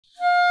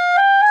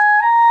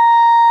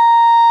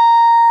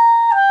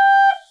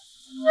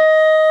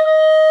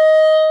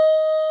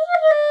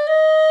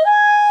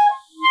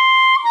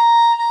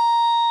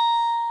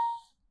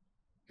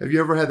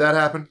you ever had that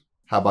happen?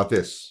 How about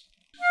this?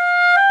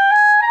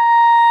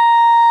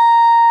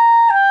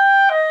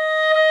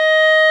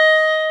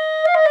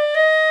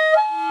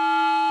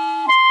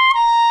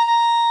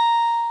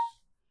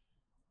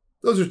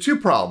 Those are two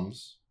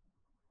problems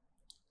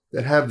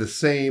that have the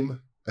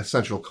same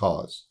essential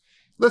cause.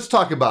 Let's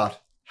talk about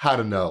how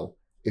to know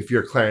if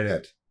your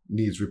clarinet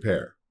needs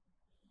repair.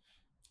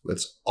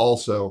 Let's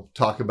also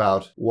talk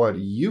about what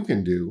you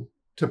can do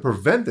to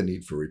prevent the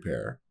need for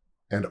repair,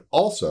 and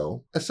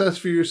also assess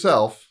for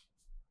yourself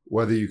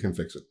whether you can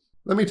fix it.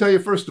 Let me tell you,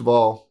 first of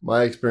all,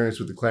 my experience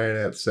with the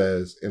clarinet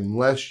says,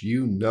 unless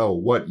you know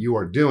what you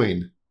are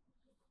doing,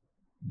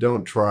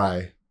 don't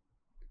try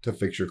to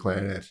fix your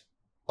clarinet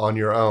on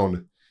your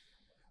own.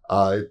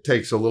 It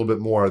takes a little bit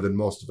more than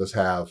most of us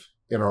have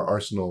in our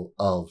arsenal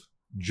of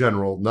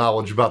general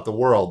knowledge about the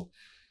world.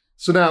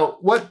 So now,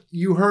 what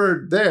you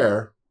heard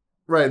there,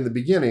 right in the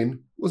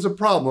beginning, was a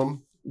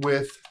problem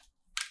with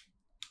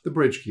the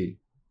bridge key.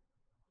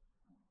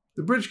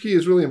 The bridge key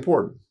is really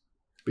important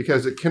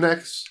because it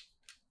connects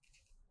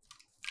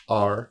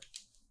our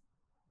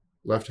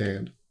left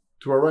hand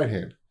to our right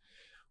hand.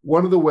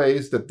 One of the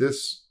ways that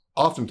this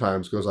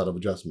oftentimes goes out of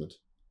adjustment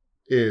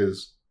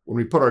is when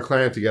we put our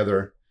clarinet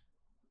together,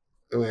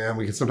 and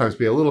we can sometimes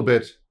be a little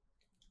bit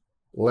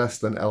less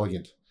than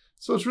elegant.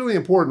 So it's really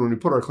important when we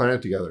put our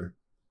clarinet together,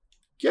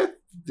 get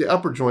the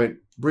upper joint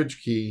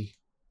bridge key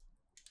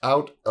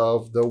out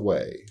of the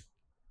way.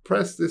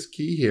 Press this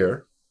key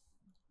here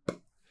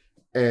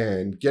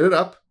and get it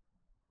up,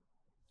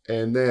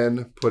 and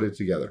then put it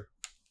together.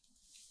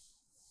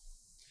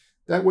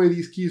 That way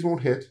these keys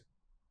won't hit,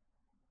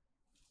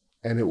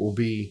 and it will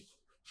be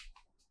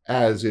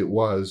as it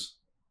was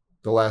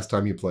the last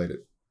time you played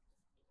it.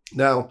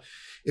 Now,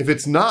 if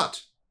it's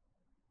not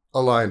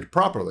aligned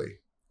properly,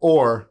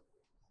 or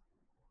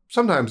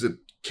sometimes it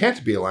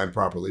can't be aligned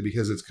properly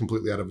because it's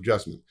completely out of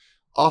adjustment.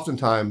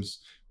 Oftentimes,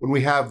 when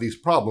we have these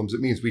problems,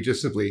 it means we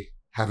just simply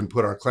haven't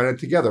put our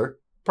clarinet together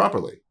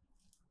properly.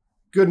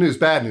 Good news,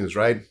 bad news,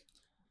 right?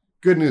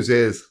 Good news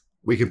is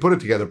we can put it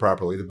together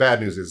properly. The bad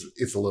news is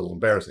it's a little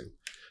embarrassing.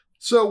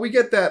 So we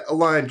get that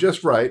aligned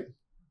just right,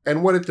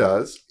 and what it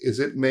does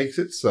is it makes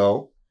it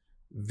so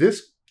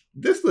this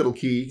little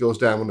key goes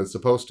down when it's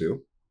supposed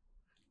to.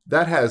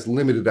 That has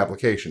limited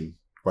application,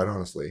 quite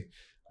honestly.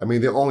 I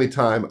mean, the only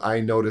time I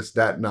notice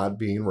that not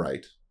being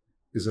right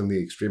is in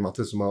the extreme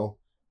altissimo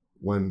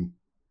when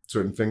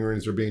certain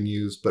fingerings are being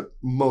used, but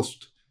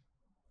most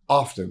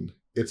often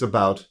it's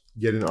about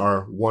getting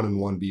our 1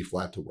 and 1 B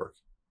flat to work.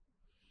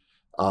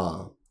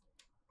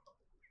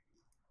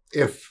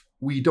 If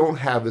we don't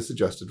have this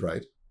adjusted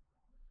right,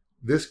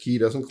 this key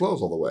doesn't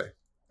close all the way.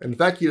 And if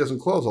that key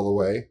doesn't close all the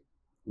way,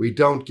 we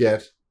don't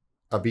get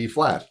a B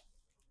flat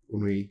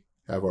when we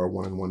have our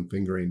 1 and 1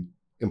 fingering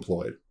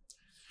employed.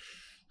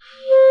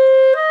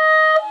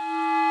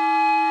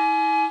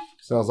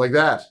 Sounds like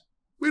that.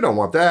 We don't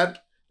want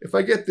that. If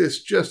I get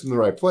this just in the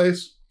right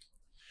place,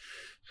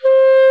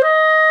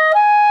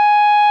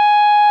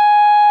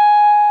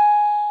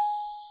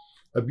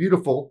 a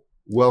beautiful,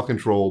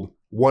 well-controlled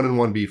 1 and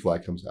 1 B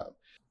flat comes out.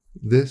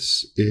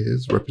 This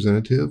is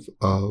representative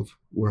of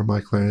where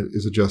my clarinet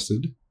is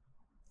adjusted,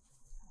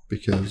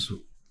 because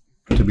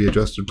to be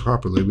adjusted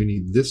properly, we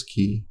need this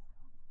key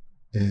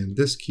and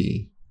this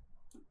key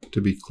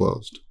to be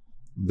closed.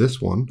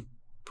 This one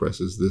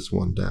presses this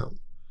one down.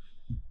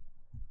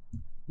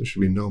 There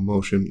should be no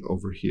motion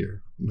over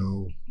here.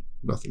 No,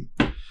 nothing.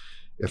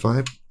 If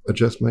I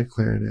adjust my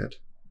clarinet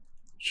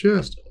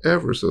just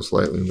ever so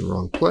slightly in the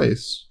wrong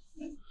place,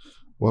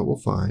 what we'll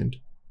find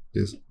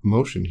is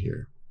motion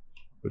here,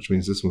 which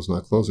means this one's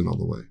not closing all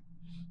the way.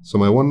 So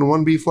my 1 and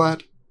 1 B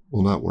flat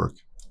will not work.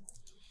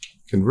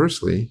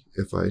 Conversely,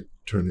 if I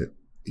turn it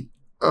the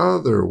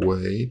other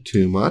way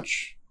too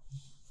much,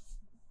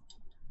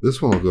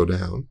 this one will go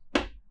down,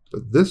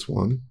 but this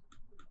one,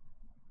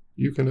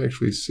 you can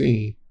actually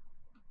see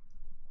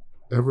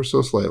ever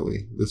so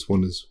slightly, this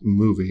one is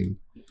moving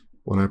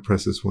when I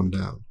press this one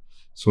down.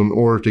 So in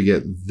order to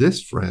get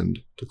this friend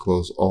to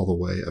close all the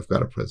way, I've got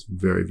to press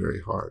very,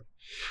 very hard,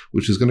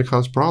 which is going to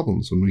cause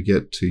problems when we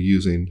get to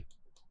using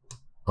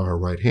our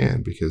right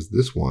hand, because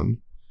this one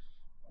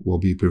will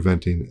be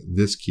preventing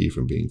this key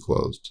from being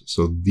closed.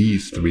 So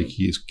these 3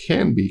 keys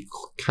can be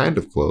kind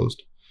of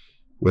closed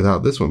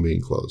without this one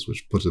being closed,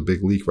 which puts a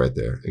big leak right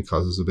there and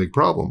causes a big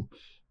problem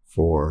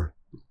for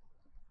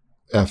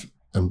F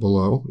and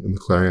below in the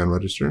clarion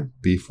register,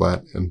 B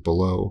flat and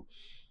below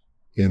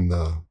in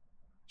the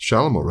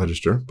shallow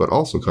register, but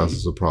also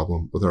causes a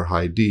problem with our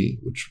high D,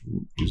 which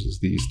uses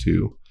these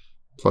two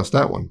plus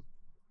that one.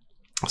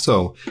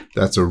 So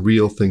that's a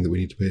real thing that we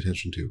need to pay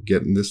attention to,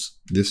 getting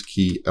this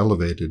key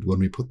elevated when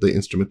we put the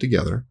instrument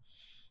together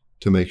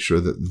to make sure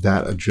that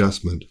that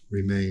adjustment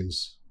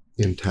remains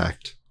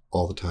intact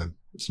all the time.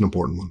 It's an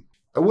important one.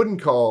 I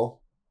wouldn't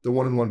call the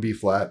 1 and 1 B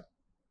flat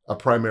a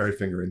primary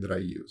fingering that I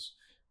use,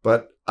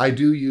 but I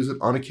do use it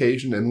on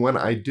occasion, and when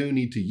I do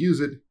need to use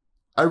it,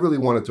 I really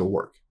want it to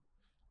work.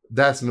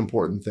 That's an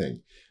important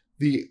thing.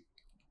 The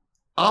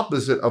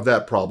opposite of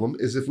that problem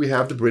is if we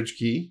have the bridge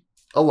key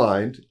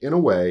aligned in a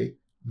way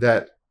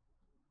that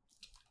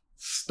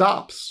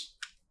stops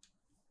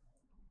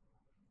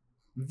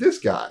this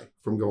guy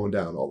from going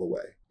down all the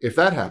way. If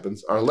that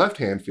happens, our left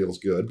hand feels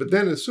good, but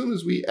then as soon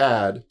as we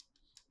add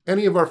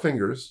any of our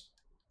fingers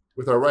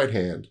with our right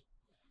hand,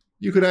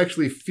 you could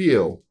actually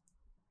feel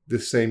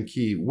this same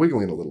key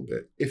wiggling a little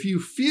bit. If you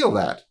feel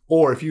that,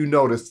 or if you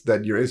notice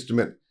that your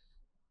instrument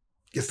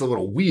gets a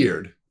little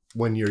weird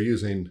when you're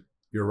using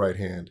your right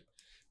hand,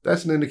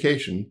 that's an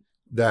indication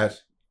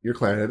that your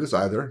clarinet is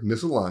either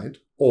misaligned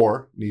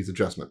or needs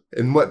adjustment.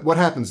 And what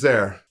happens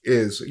there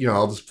is,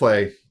 I'll just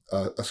play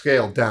a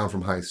scale down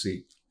from high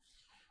C.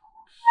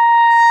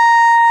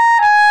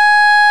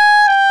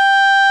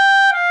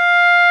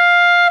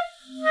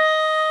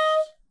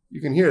 You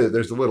can hear that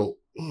there's a little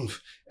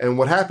oomph. And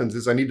what happens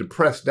is I need to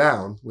press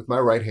down with my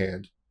right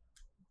hand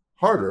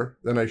harder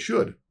than I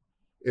should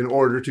in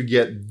order to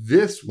get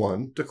this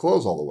one to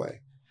close all the way.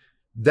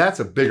 That's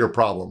a bigger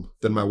problem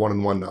than my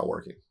 1-in-1 not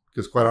working.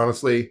 Because quite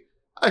honestly,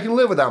 I can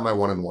live without my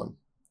 1-in-1.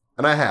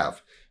 And I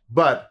have.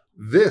 But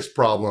this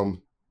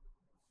problem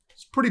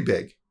is pretty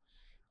big.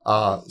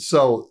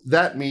 So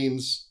that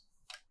means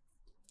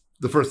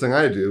the first thing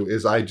I do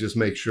is I just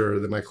make sure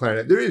that my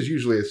clarinet, there is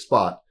usually a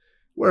spot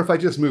where if I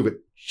just move it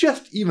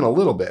just even a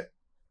little bit,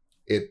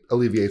 it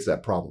alleviates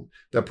that problem.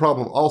 That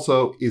problem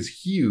also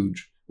is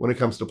huge when it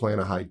comes to playing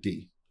a high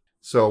D.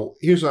 So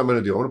here's what I'm going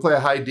to do. I'm going to play a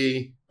high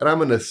D, and I'm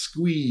going to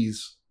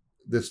squeeze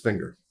this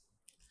finger.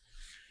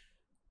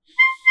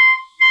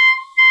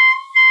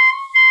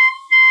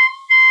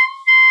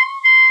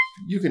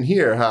 You can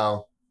hear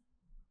how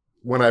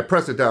when I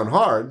press it down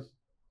hard,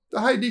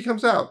 the high D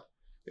comes out.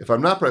 If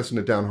I'm not pressing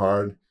it down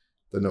hard,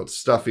 the note's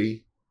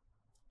stuffy,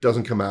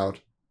 doesn't come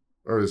out,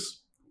 or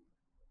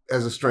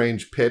has a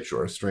strange pitch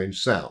or a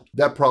strange sound.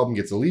 That problem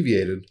gets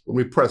alleviated when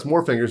we press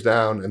more fingers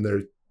down and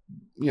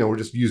we're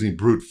just using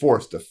brute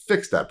force to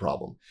fix that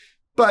problem.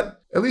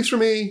 But at least for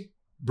me,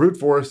 brute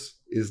force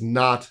is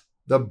not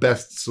the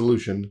best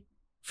solution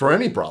for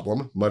any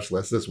problem, much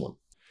less this one.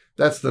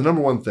 That's the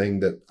number one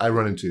thing that I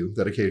run into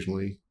that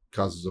occasionally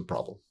causes a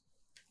problem.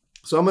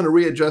 So I'm going to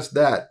readjust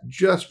that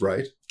just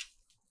right.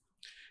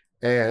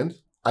 And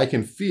I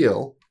can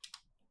feel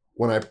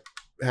when I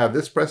have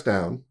this pressed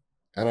down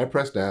and I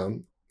press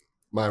down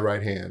my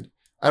right hand,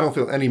 I don't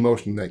feel any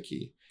motion in that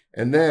key.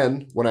 And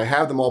then when I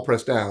have them all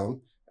pressed down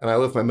and I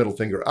lift my middle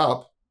finger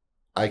up,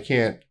 this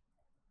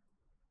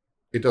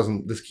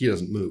key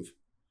doesn't move.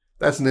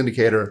 That's an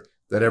indicator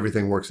that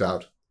everything works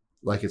out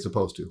like it's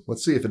supposed to.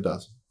 Let's see if it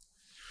does.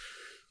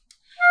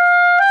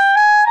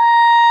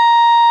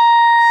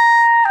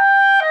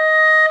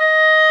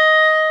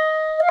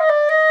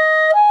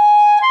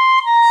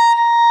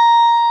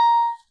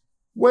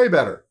 Way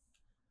better.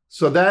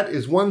 So that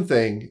is one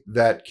thing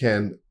that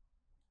can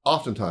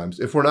oftentimes,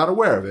 if we're not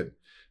aware of it,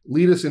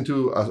 lead us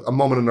into a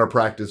moment in our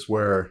practice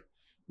where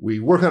we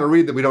work on a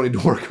reed that we don't need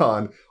to work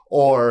on,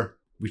 or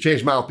we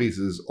change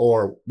mouthpieces,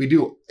 or we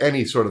do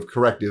any sort of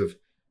corrective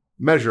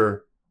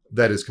measure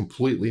that is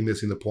completely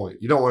missing the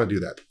point. You don't want to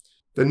do that.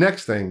 The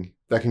next thing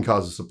that can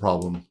cause us a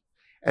problem,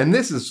 and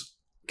this is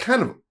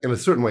kind of in a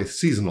certain way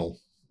seasonal,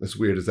 as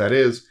weird as that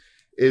is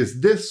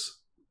this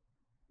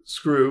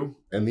screw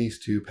and these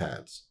two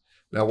pads.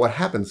 Now what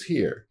happens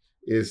here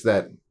is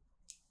that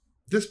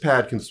this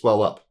pad can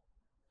swell up.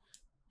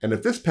 And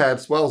if this pad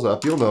swells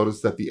up, you'll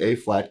notice that the A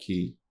flat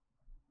key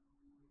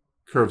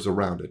curves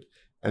around it.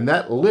 And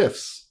that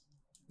lifts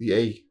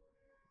the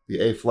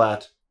A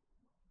flat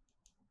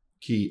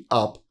key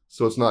up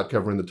so it's not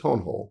covering the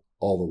tone hole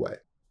all the way.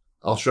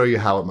 I'll show you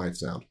how it might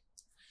sound.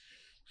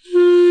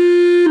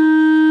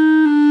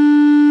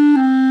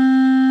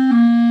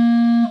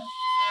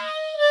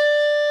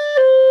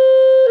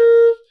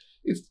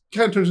 It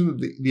kind of turns into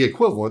the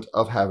equivalent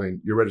of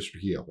having your register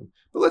key open.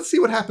 But let's see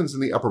what happens in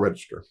the upper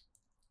register.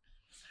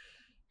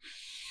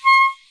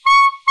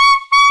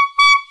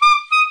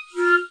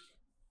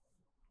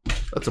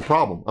 That's a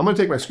problem. I'm going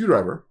to take my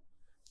screwdriver.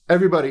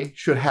 Everybody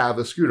should have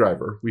a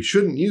screwdriver. We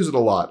shouldn't use it a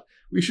lot.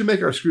 We should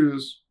make our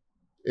screws,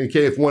 in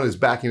case if one is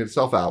backing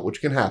itself out, which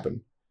can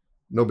happen.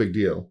 No big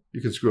deal. You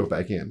can screw it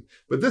back in.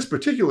 But this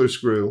particular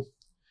screw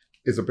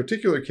is a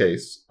particular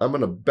case. I'm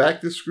going to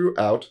back this screw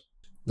out.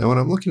 Now when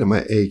I'm looking at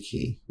my A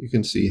key, you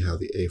can see how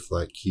the A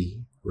flat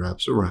key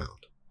wraps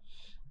around.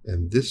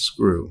 And this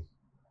screw,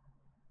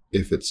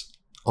 if it's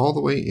all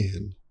the way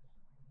in,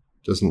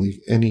 doesn't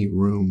leave any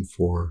room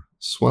for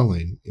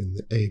swelling in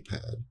the A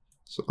pad.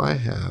 So I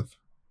have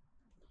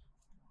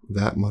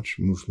that much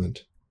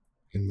movement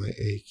in my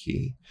A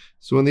key.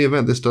 So in the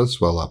event this does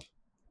swell up,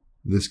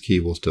 this key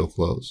will still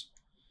close.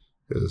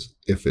 Because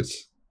if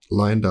it's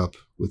lined up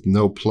with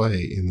no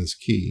play in this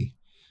key,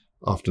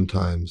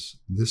 oftentimes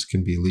this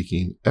can be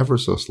leaking ever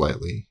so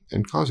slightly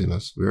and causing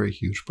us very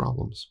huge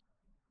problems.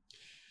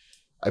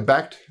 I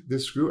backed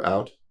this screw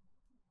out,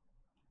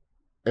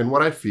 and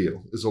what I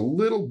feel is a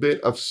little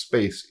bit of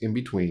space in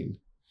between.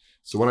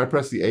 So when I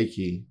press the A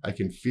key, I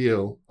can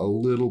feel a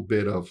little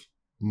bit of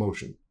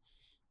motion.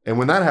 And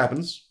when that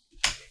happens,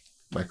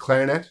 my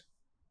clarinet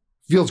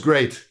feels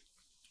great.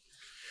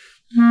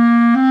 And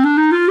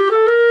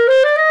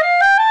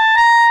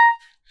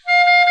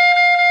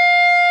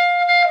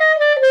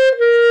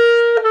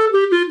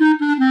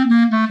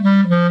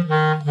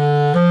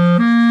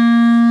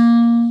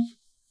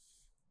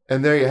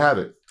there you have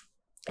it.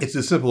 It's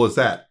as simple as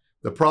that.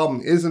 The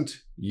problem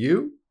isn't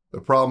you. The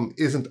problem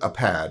isn't a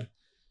pad.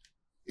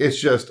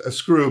 It's just a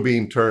screw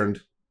being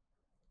turned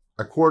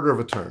a quarter of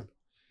a turn.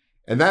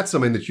 And that's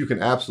something that you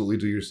can absolutely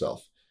do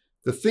yourself.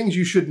 The things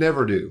you should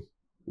never do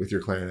with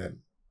your clarinet,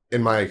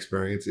 in my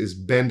experience, is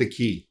bend a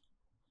key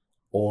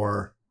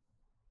or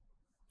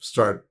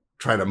start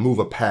trying to move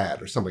a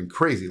pad or something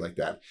crazy like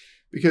that,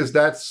 because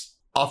that's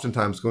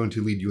oftentimes going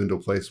to lead you into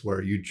a place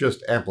where you're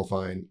just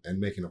amplifying and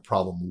making a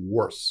problem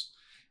worse.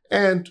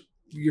 And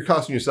you're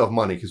costing yourself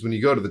money, because when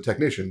you go to the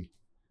technician,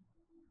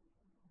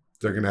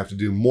 they're going to have to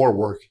do more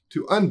work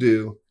to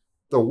undo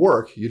the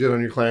work you did on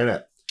your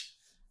clarinet.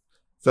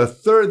 The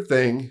third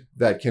thing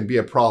that can be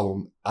a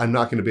problem, I'm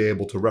not going to be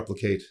able to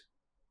replicate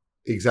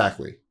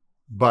exactly,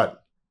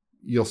 but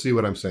you'll see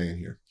what I'm saying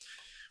here.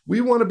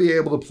 We want to be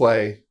able to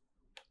play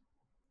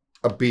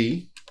a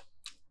B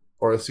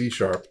or a C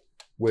sharp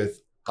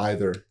with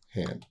either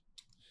hand.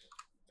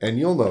 And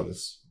you'll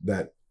notice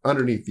that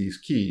underneath these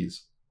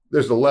keys,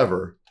 there's a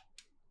lever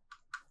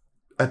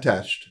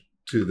attached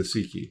to the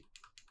C key.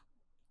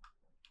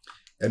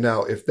 And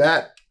now if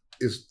that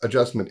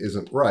adjustment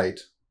isn't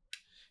right,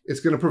 it's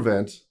going to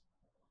prevent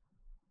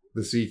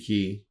the C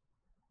key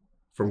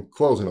from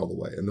closing all the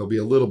way. And there'll be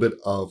a little bit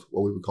of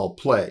what we would call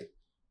play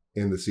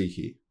in the C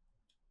key.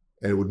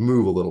 And it would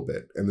move a little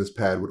bit, and this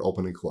pad would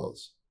open and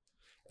close.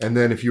 And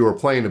then if you were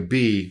playing a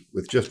B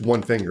with just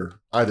one finger,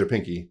 either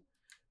pinky,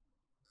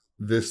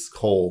 this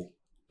hole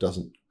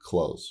doesn't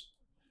close.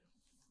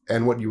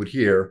 And what you would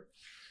hear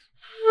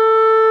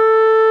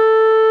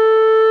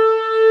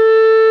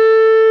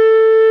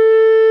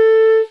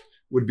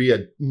would be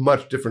a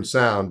much different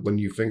sound when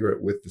you finger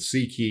it with the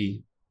C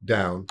key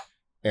down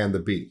and the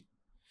B.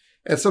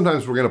 And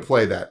sometimes we're going to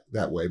play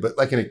that way, but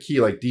like in a key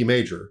like D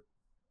major,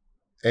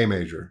 A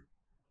major,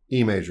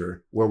 E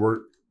major, where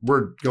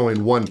we're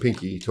going one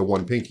pinky to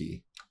one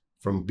pinky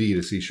from B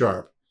to C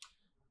sharp,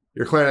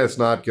 your clarinet's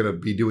not going to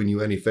be doing you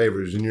any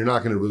favors, and you're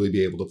not going to really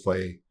be able to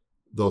play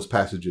those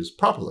passages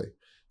properly.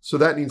 So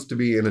that needs to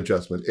be an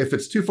adjustment. If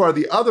it's too far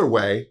the other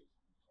way,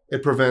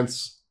 it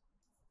prevents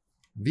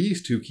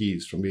these two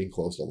keys from being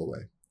closed all the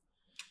way.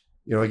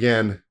 You know,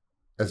 again,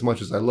 as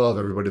much as I love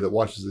everybody that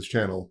watches this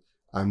channel,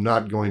 I'm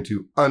not going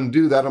to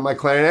undo that on my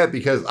clarinet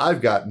because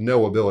I've got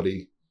no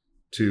ability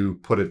to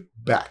put it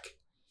back.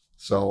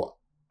 So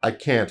I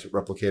can't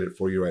replicate it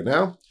for you right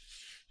now.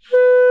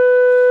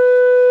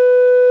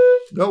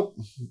 Nope,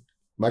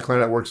 my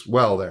clarinet works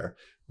well there.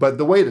 But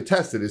the way to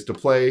test it is to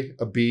play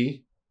a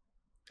B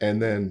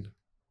and then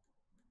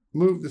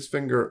move this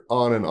finger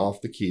on and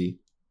off the key.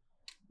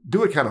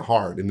 Do it kind of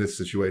hard in this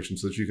situation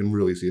so that you can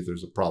really see if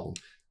there's a problem.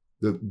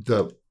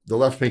 The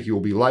left pinky will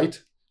be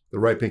light. The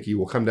right pinky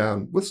will come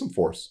down with some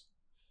force.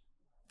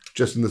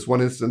 Just in this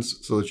one instance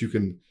so that you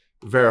can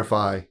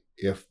verify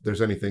if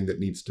there's anything that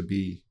needs to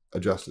be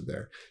adjusted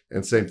there.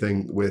 And same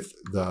thing with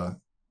the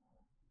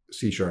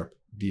C sharp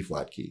D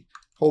flat key.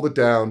 Hold it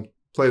down,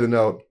 play the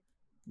note,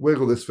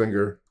 wiggle this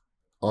finger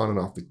on and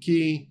off the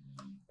key,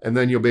 and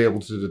then you'll be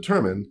able to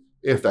determine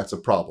if that's a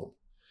problem.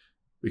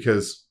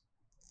 Because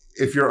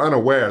if you're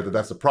unaware that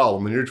that's a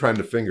problem and you're trying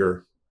to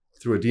finger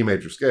through a D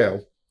major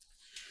scale,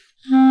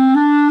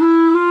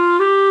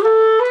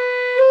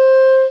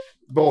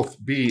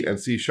 both B and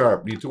C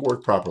sharp need to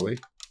work properly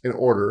in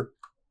order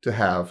to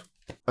have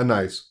a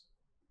nice,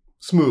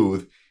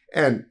 smooth,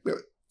 and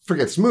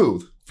forget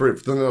smooth, for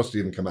the notes to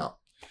even come out.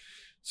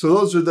 So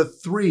those are the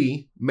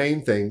three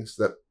main things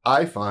that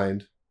I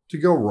find to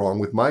go wrong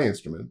with my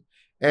instrument.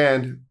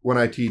 And when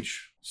I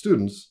teach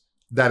students,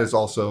 that is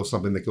also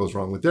something that goes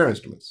wrong with their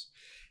instruments.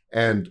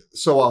 And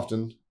so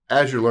often,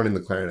 as you're learning the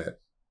clarinet,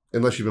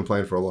 unless you've been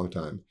playing for a long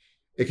time,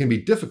 it can be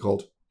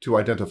difficult to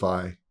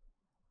identify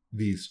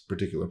these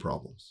particular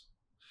problems.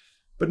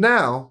 But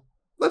now,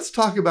 let's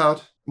talk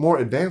about more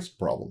advanced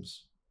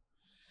problems.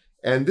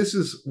 And this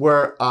is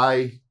where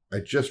I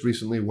just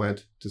recently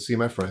went to see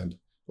my friend,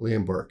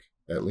 Liam Burke,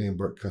 at Liam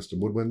Burke Custom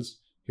Woodwinds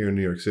here in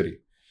New York City.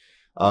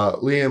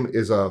 Liam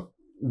is a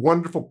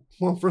wonderful,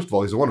 well, first of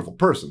all, he's a wonderful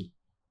person,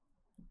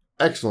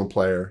 excellent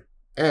player,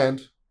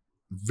 and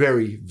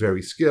very,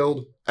 very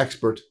skilled,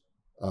 expert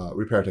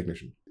repair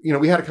technician. You know,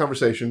 we had a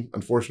conversation.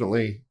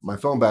 Unfortunately, my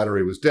phone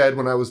battery was dead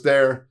when I was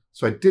there,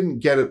 so I didn't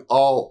get it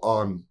all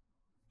on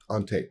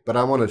tape. But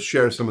I want to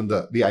share some of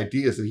the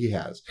ideas that he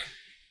has.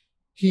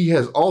 He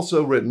has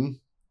also written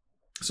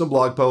some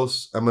blog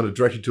posts. I'm going to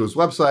direct you to his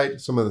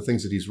website, some of the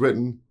things that he's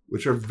written,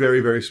 which are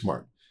very, very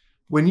smart.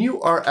 When you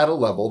are at a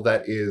level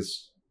that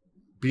is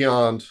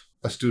beyond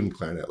a student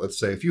clarinet, let's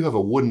say if you have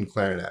a wooden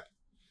clarinet,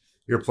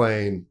 you're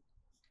playing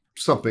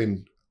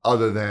something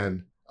other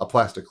than a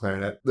plastic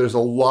clarinet, there's a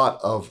lot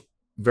of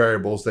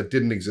variables that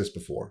didn't exist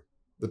before.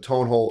 The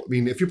tone hole, I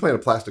mean, if you're playing a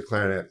plastic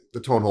clarinet,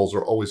 the tone holes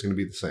are always going to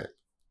be the same.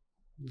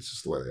 It's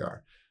just the way they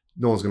are.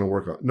 No one's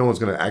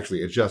going to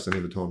actually adjust any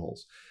of the tone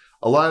holes.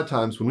 A lot of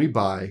times when we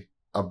buy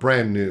a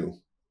brand new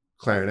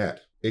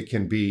clarinet, it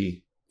can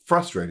be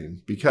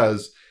frustrating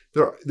because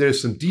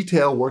there's some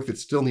detail work that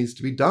still needs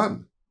to be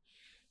done.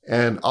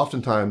 And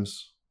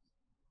oftentimes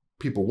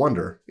people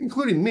wonder,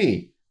 including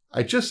me,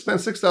 I just spent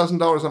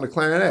 $6,000 on a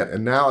clarinet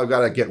and now I've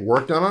got to get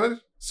work done on it?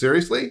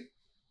 Seriously?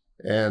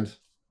 And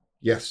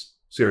yes,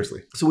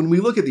 seriously. So when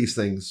we look at these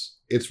things,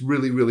 it's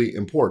really, really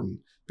important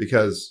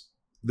because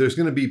there's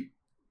going to be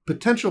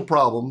potential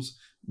problems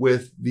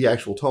with the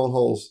actual tone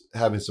holes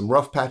having some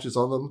rough patches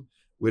on them,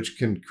 which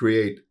can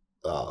create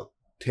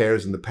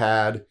tears in the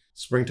pad.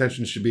 Spring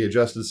tension should be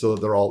adjusted so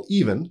that they're all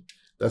even.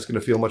 That's going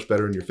to feel much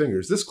better in your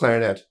fingers. This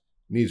clarinet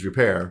needs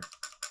repair.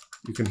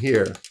 You can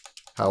hear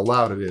how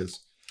loud it is.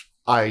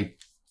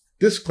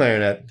 This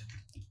clarinet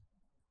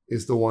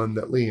is the one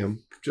that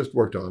Liam just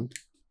worked on.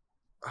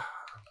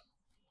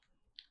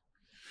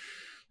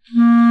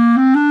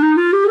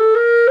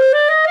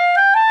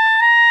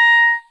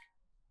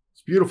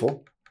 It's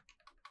beautiful.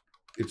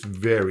 It's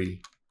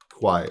very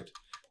quiet.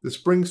 The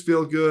springs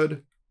feel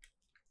good.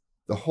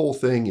 The whole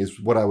thing is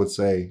what I would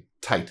say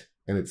tight,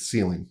 and it's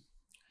sealing.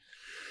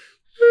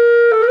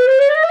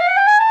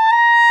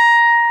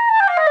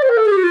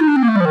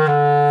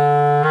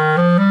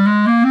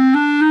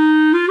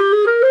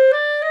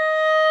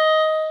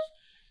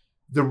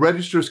 The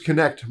registers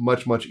connect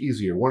much, much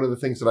easier. One of the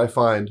things that I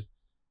find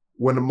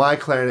when my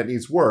clarinet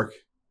needs work,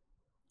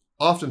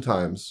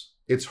 oftentimes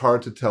it's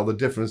hard to tell the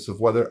difference of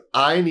whether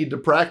I need to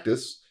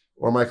practice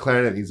or my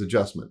clarinet needs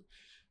adjustment.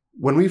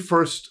 When we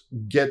first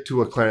get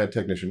to a clarinet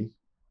technician,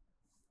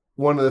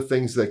 one of the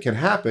things that can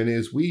happen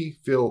is we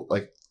feel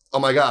like, oh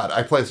my God,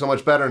 I play so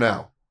much better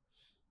now.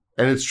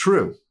 And it's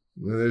true.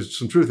 There's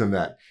some truth in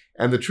that.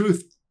 And the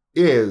truth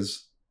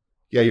is,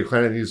 yeah, your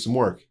clarinet needs some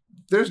work.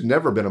 There's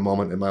never been a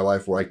moment in my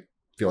life where I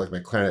feel like my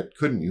clarinet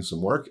couldn't use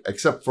some work,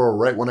 except for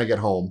right when I get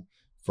home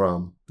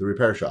from the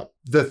repair shop.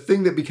 The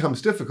thing that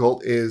becomes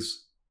difficult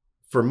is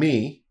for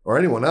me or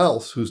anyone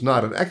else who's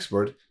not an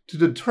expert to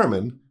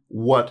determine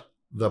what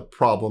the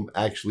problem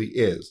actually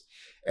is.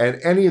 And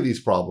any of these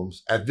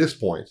problems at this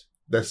point,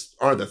 that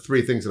aren't the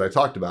three things that I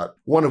talked about,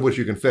 one of which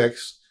you can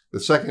fix, the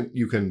second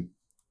you can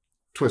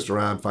twist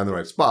around, find the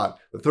right spot,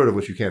 the third of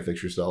which you can't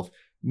fix yourself.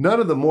 None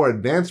of the more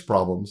advanced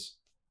problems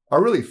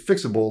are really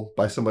fixable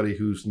by somebody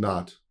who's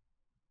not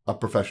a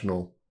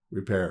professional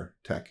repair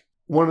tech.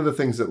 One of the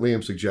things that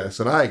Liam suggests,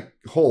 and I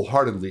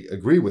wholeheartedly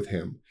agree with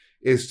him,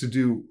 is to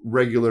do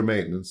regular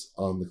maintenance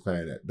on the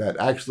clarinet. That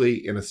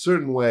actually, in a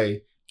certain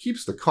way,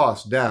 keeps the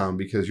cost down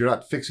because you're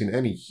not fixing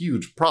any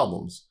huge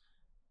problems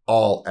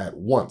all at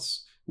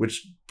once,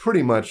 which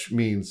pretty much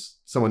means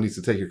someone needs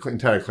to take your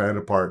entire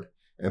clarinet apart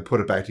and put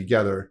it back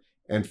together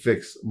and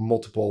fix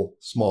multiple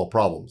small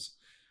problems.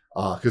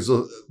 Because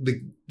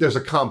there's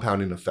a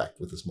compounding effect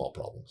with the small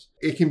problems.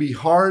 It can be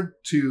hard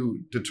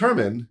to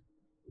determine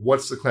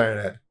what's the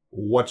clarinet,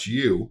 what's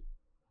you,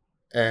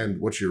 and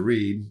what's your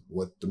reed,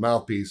 what the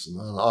mouthpiece, and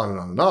on and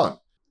on and on.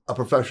 A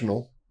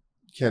professional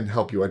can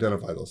help you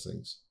identify those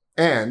things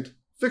and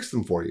fix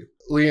them for you.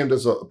 Liam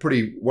does a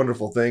pretty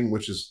wonderful thing,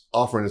 which is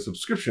offering a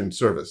subscription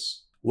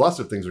service. Lots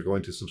of things are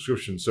going to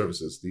subscription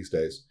services these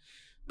days.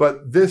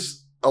 But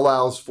this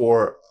allows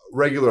for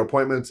regular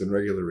appointments and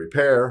regular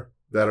repair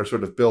that are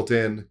sort of built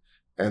in,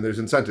 and there's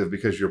incentive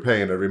because you're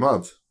paying every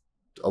month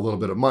a little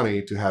bit of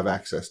money to have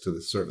access to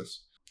this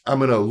service. I'm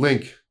going to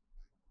link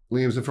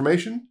Liam's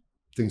information,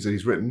 things that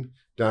he's written,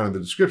 down in the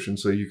description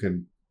so you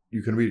can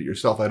read it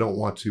yourself. I don't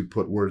want to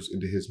put words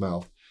into his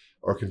mouth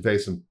or convey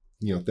some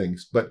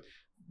things, but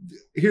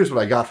here's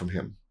what I got from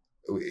him.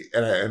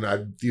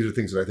 And these are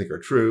things that I think are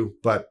true,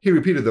 but he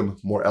repeated them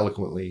more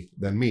eloquently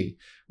than me,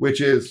 which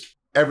is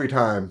every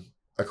time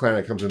a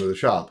clarinet comes into the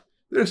shop,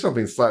 there's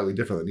something slightly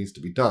different that needs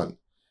to be done.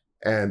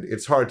 And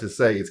it's hard to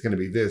say it's going to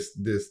be this,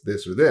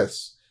 or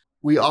this.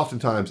 We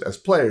oftentimes, as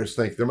players,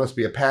 think there must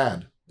be a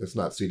pad that's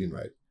not seating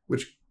right,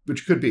 which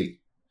could be.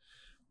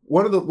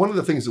 One of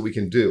the things that we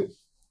can do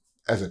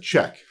as a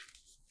check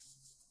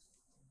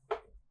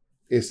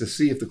is to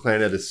see if the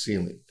clarinet is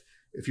sealing.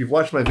 If you've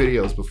watched my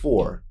videos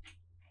before,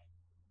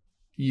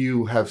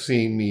 you have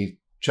seen me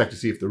check to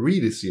see if the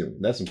reed is sealing.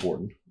 That's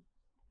important.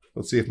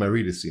 Let's see if my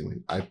reed is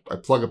sealing. I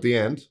plug up the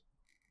end.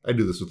 I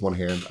do this with one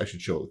hand. I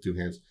should show it with two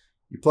hands.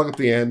 You plug up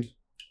the end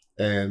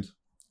and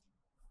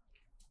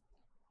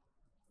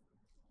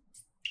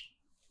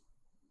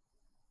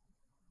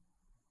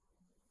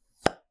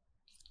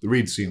the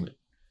reed's sealing.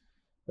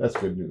 That's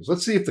good news.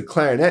 Let's see if the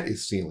clarinet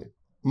is sealing.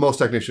 Most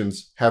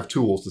technicians have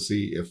tools to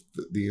see if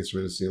the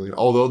instrument is sealing,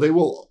 although they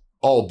will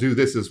all do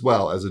this as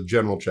well as a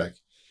general check.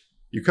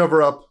 You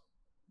cover up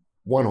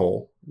one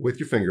hole with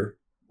your finger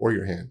or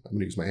your hand. I'm going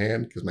to use my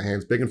hand because my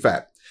hand's big and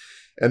fat.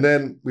 And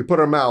then we put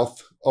our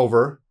mouth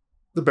over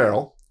the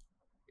barrel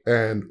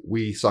and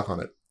we suck on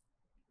it.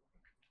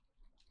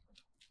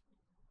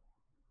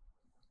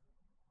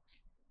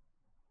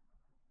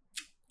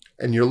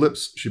 And your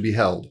lips should be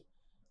held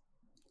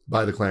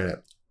by the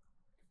clarinet.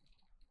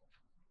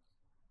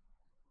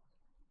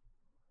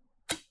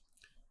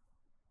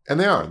 And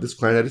they are. This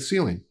clarinet is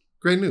sealing.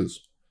 Great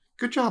news.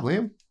 Good job,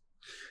 Liam.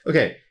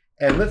 Okay,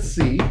 and let's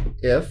see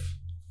if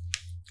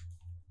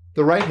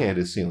the right hand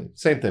is sealing.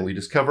 Same thing, we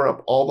just cover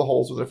up all the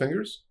holes with our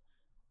fingers,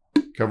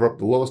 cover up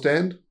the lowest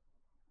end.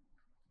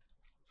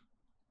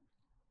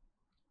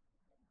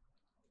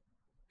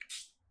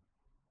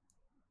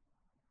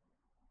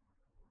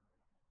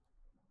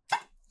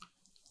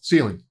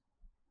 Sealing.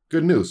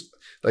 Good news.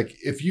 Like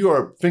if you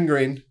are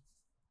fingering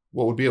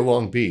what would be a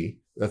long B,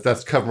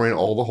 that's covering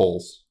all the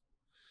holes.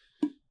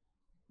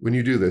 When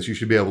you do this, you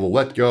should be able to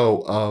let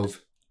go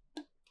of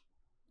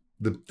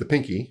the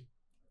pinky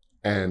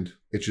and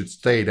it should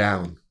stay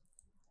down.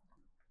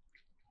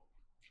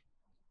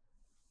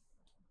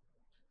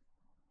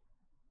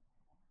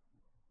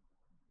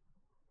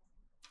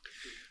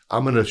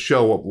 I'm going to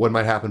show what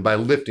might happen by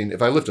lifting.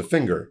 If I lift a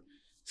finger,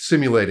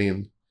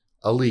 simulating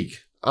a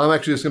leak, I'm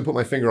actually just going to put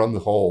my finger on the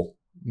hole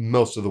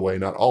most of the way,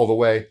 not all the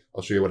way.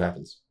 I'll show you what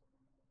happens.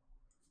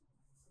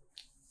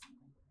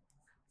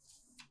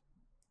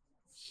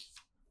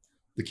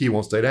 The key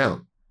won't stay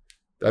down.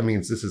 That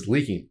means this is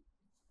leaking.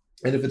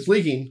 And if it's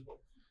leaking,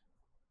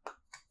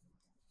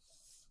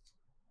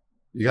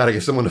 you got to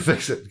get someone to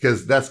fix it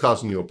because that's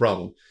causing you a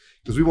problem.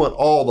 Because we want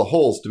all the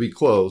holes to be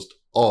closed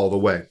all the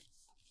way.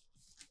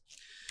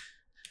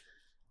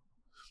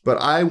 But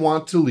I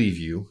want to leave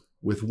you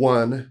with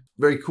one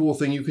very cool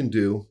thing you can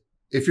do.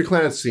 If your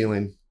clarinet's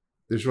sealing,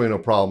 there's really no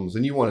problems,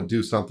 and you want to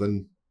do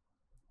something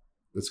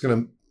that's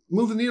going to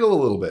move the needle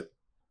a little bit.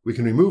 We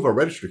can remove our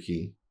register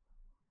key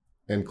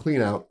and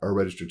clean out our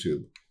register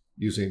tube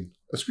using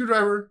a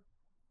screwdriver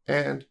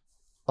and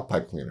a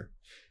pipe cleaner.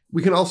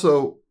 We can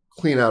also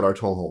clean out our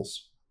tone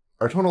holes.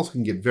 Our tone holes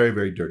can get very,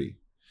 very dirty.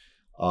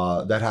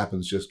 That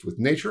happens just with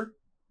nature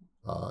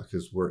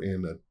because we're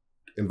in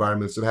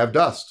environments that have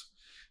dust.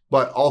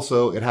 But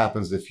also it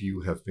happens if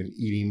you have been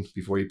eating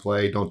before you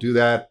play. Don't do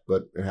that,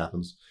 but it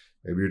happens.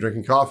 Maybe you're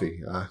drinking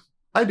coffee.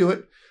 I do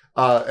it.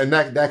 And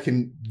that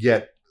can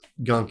get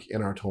gunk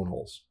in our tone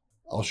holes.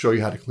 I'll show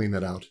you how to clean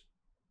that out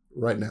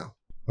right now.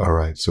 All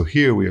right, so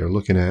here we are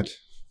looking at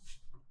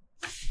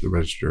the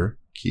register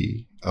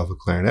key of a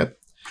clarinet.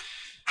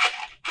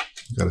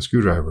 Got a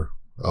screwdriver.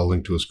 I'll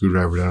link to a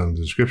screwdriver down in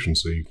the description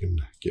so you can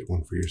get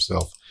one for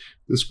yourself.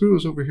 The screw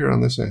is over here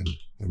on this end.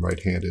 I'm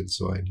right-handed,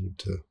 so I need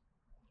to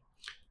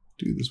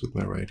do this with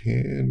my right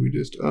hand. We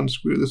just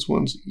unscrew. This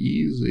one's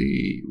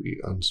easy.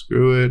 We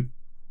unscrew it.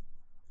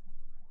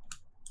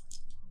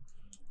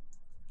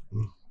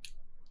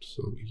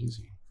 So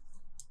easy.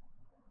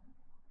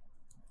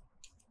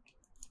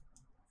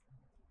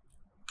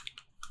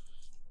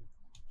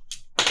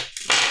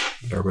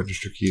 Our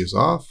register key is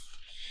off,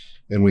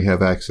 and we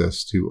have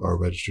access to our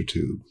register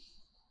tube.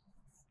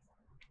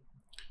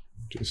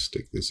 Just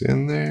stick this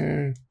in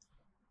there.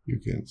 You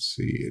can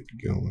see it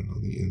going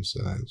on the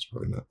inside. It's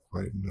probably not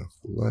quite enough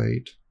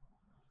light.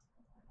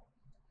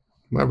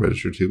 My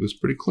register tube is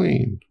pretty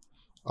clean.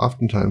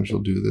 Oftentimes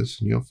you'll do this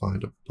and you'll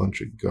find a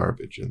bunch of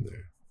garbage in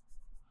there.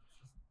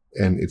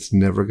 And it's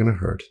never going to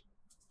hurt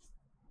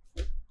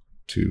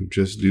to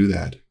just do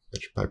that.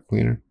 Got your pipe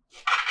cleaner.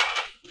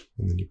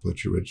 And then you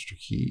put your register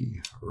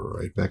key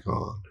right back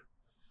on.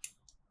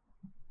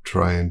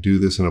 Try and do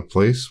this in a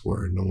place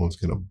where no one's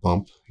going to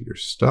bump your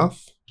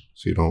stuff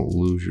so you don't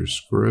lose your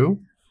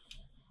screw.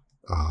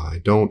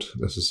 I don't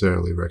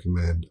necessarily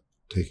recommend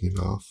taking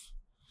off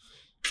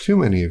too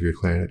many of your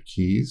clarinet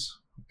keys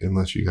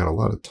unless you got a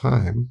lot of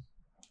time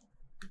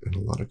and a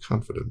lot of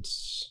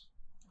confidence.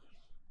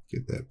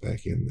 Get that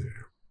back in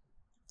there.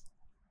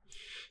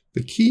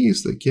 The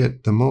keys that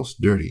get the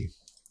most dirty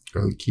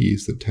are the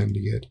keys that tend to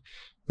get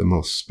the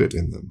most spit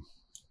in them.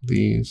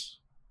 These,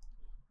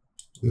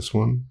 this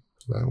one,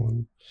 that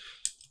one.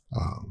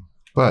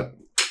 But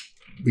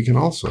we can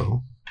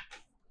also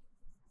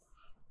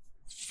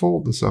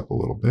fold this up a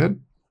little bit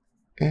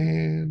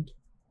and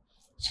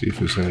see if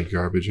there's any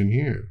garbage in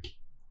here.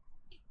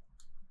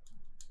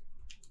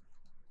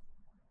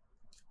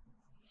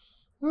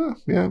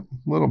 Yeah,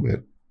 a little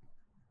bit.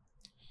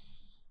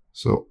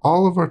 So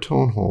all of our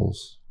tone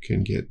holes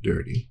can get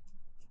dirty.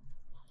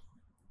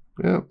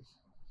 Yep,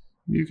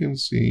 you can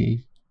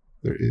see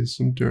there is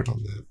some dirt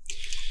on that.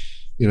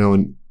 You know,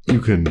 and you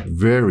can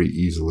very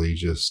easily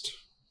just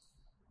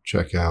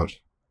check out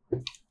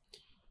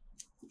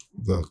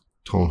the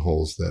tone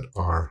holes that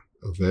are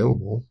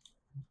available.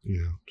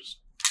 You know, just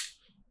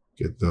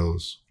get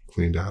those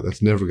cleaned out.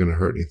 That's never going to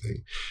hurt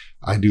anything.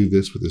 I do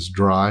this with this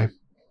dry.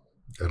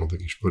 I don't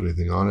think you should put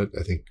anything on it.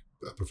 I think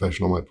a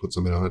professional might put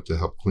something on it to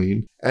help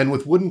clean. And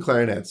with wooden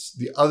clarinets,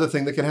 the other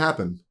thing that can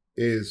happen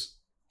is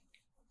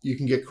you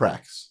can get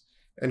cracks.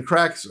 And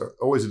cracks are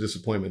always a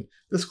disappointment.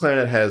 This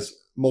clarinet has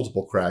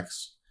multiple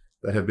cracks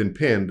that have been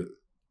pinned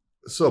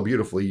so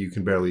beautifully you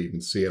can barely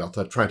even see it. I'll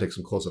try and take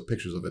some close-up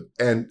pictures of it.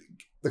 And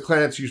the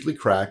clarinets usually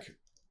crack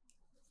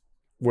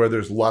where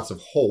there's lots of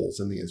holes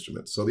in the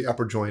instrument. So the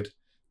upper joint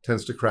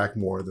tends to crack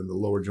more than the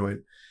lower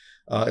joint.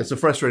 It's a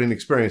frustrating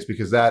experience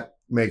because that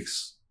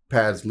makes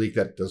pads leak.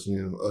 That does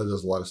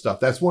a lot of stuff.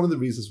 That's one of the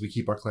reasons we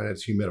keep our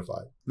clarinets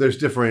humidified. There's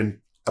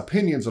different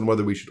opinions on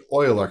whether we should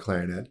oil our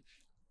clarinet.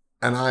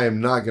 And I am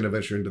not going to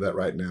venture into that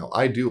right now.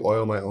 I do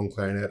oil my own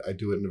clarinet. I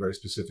do it in a very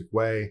specific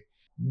way.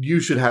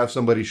 You should have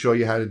somebody show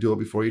you how to do it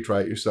before you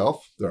try it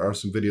yourself. There are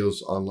some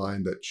videos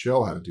online that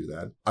show how to do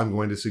that. I'm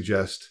going to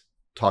suggest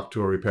talk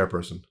to a repair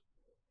person.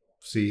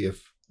 See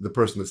if the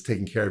person that's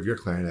taking care of your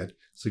clarinet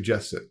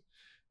suggests it.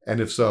 And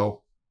if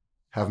so,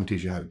 have them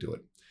teach you how to do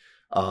it.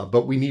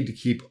 But we need to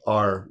keep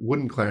our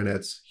wooden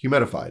clarinets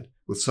humidified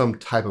with some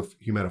type of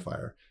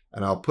humidifier.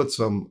 And I'll put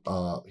some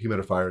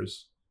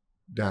humidifiers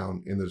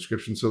down in the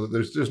description so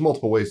that there's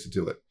multiple ways to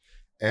do it.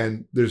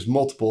 And there's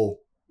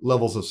multiple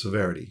levels of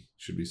severity,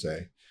 should we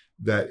say,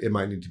 that it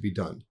might need to be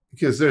done.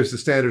 Because there's the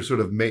standard sort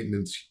of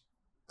maintenance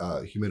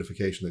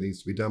humidification that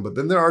needs to be done. But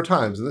then there are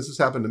times, and this has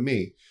happened to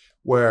me,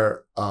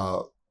 where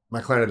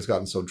my clarinet has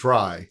gotten so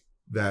dry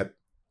that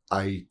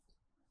I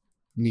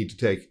need to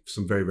take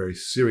some very, very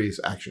serious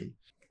action.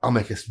 I'll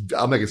make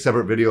a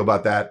separate video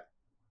about that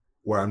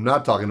where I'm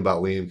not talking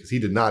about Liam because he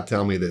did not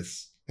tell me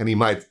this. And he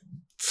might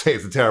say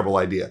it's a terrible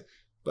idea.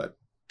 But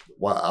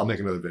I'll make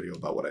another video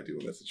about what I do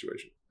in that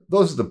situation.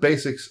 Those are the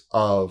basics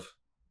of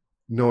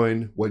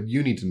knowing what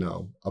you need to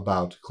know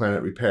about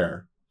clarinet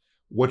repair.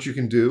 What you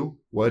can do,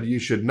 what you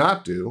should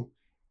not do,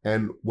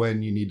 and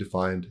when you need to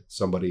find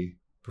somebody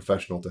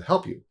professional to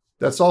help you.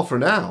 That's all for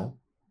now.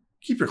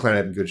 Keep your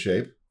clarinet in good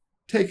shape.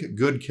 Take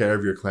good care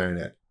of your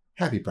clarinet.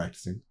 Happy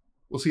practicing.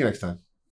 We'll see you next time.